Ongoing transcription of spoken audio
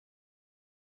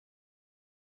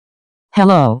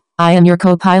Hello, I am your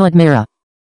co-pilot Mira.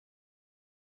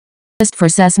 List for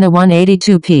Cessna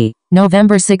 182P,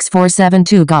 November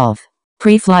 6472 Golf.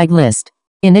 Pre-flight list.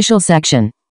 Initial section.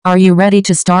 Are you ready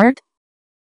to start?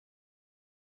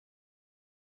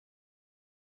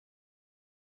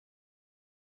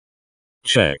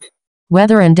 Check.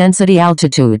 Weather and density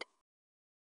altitude.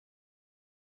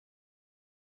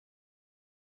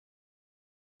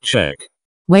 Check.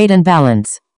 Weight and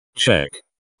balance. Check.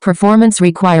 Performance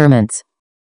requirements.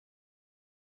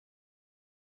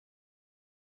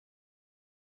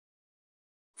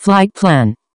 Flight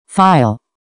plan. File.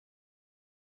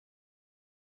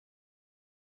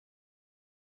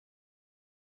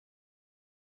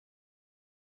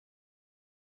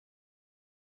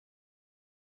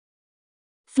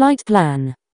 Flight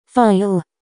plan. File.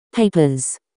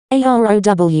 Papers.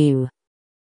 AROW.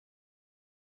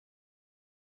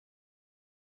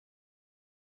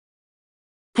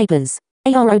 Papers.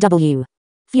 AROW.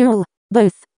 Fuel.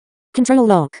 Both. Control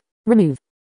lock. Remove.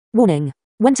 Warning.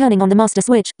 When turning on the master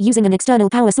switch, using an external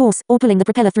power source, or pulling the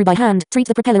propeller through by hand, treat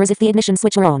the propeller as if the ignition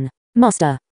switch were on.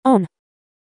 Master. On.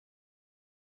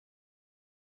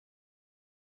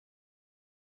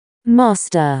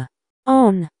 Master.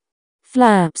 On.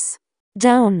 Flaps.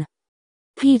 Down.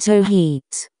 Pitot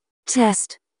heat.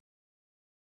 Test.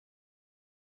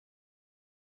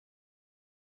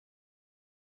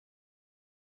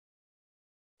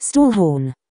 Stall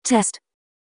horn. Test.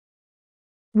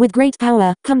 With great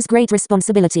power, comes great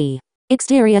responsibility.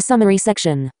 Exterior summary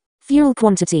section. Fuel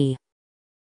quantity.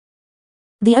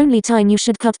 The only time you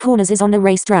should cut corners is on a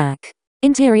racetrack.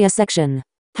 Interior section.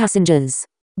 Passengers.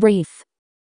 Brief.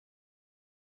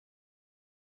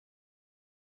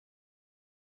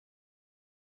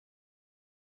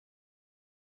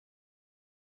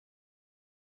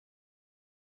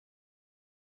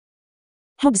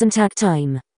 Hobs and tack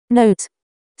time. Note.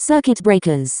 Circuit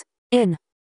breakers. In.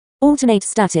 Alternate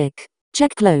static.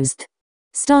 Check closed.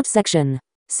 Start section.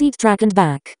 Seat track and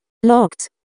back. Locked.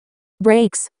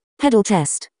 Brakes. Pedal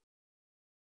test.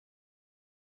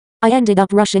 I ended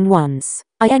up rushing once.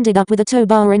 I ended up with a tow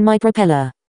bar in my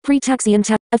propeller. Pre-taxi and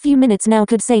a few minutes now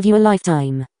could save you a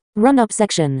lifetime. Run-up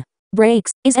section.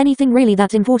 Brakes. Is anything really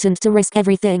that important to risk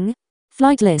everything?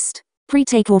 Flight list.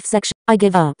 Pre-takeoff section. I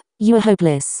give up. You are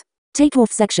hopeless.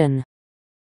 Takeoff section.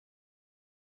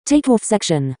 Takeoff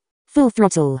section. Full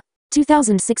throttle.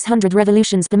 2,600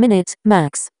 revolutions per minute,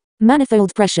 max.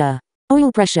 Manifold pressure.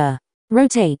 Oil pressure.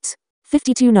 Rotate.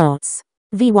 52 knots.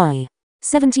 VY.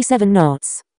 77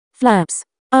 knots. Flaps.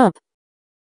 Up.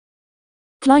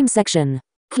 Climb section.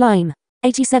 Climb.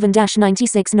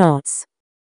 87-96 knots.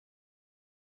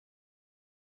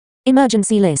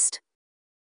 Emergency list.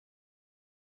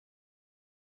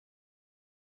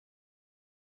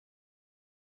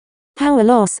 Power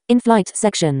loss, in-flight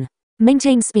section.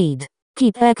 Maintain speed.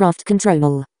 Keep aircraft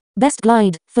control. Best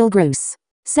glide, full gross.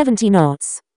 70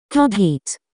 knots. Carb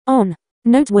heat. On.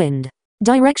 Note wind.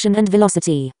 Direction and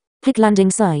velocity. Pick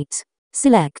landing site.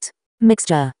 Select.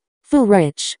 Mixture. Full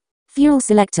rich. Fuel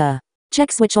selector.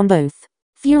 Check switch on both.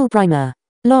 Fuel primer.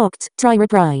 Locked, try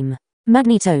reprime.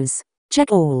 Magnetos.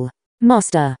 Check all.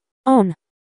 Master. On.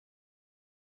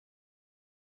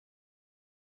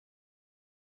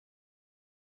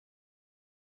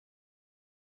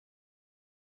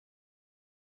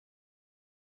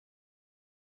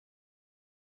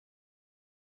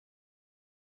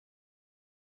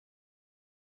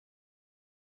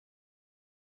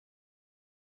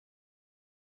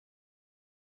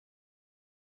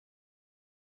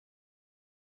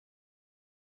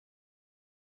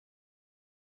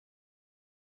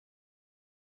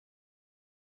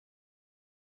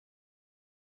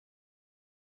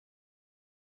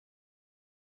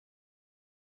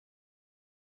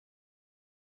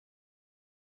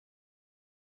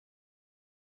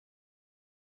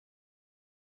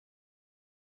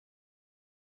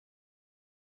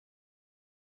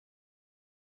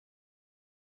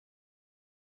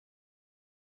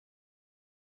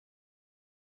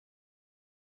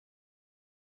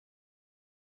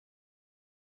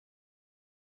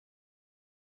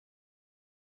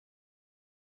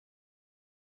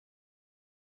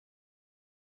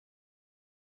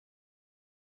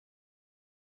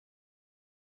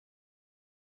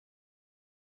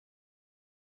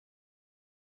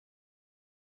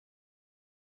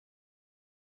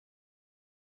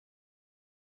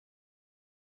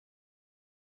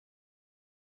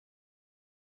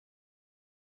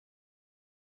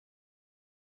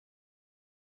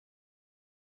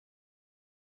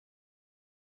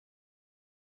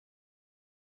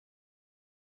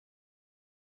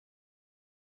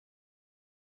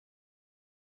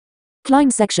 Climb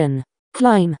section.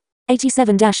 Climb.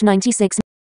 87-96.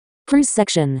 Cruise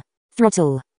section.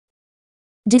 Throttle.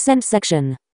 Descent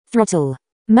section. Throttle.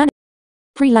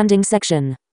 Pre-landing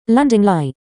section. Landing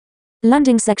light.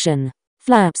 Landing section.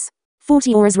 Flaps.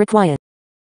 40 hours required.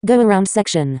 Go around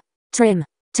section. Trim.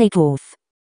 Takeoff.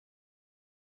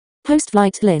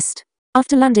 Post-flight list.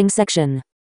 After landing section.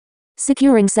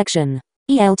 Securing section.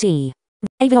 ELT.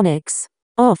 Avionics.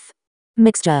 Off.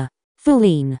 Mixture. Full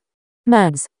lean.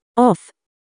 Mags. Off.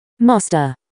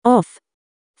 Master. Off.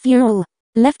 Fuel.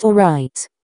 Left or right.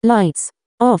 Lights.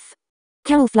 Off.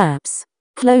 Cowl flaps.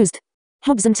 Closed.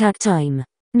 Hobs and tack time.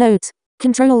 Note.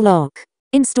 Control lock.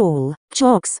 Install.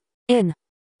 Chocks. In.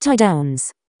 Tie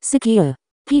downs. Secure.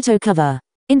 Pitot cover.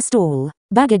 Install.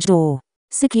 Baggage door.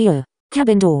 Secure.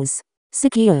 Cabin doors.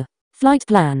 Secure. Flight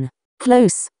plan.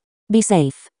 Close. Be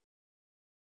safe.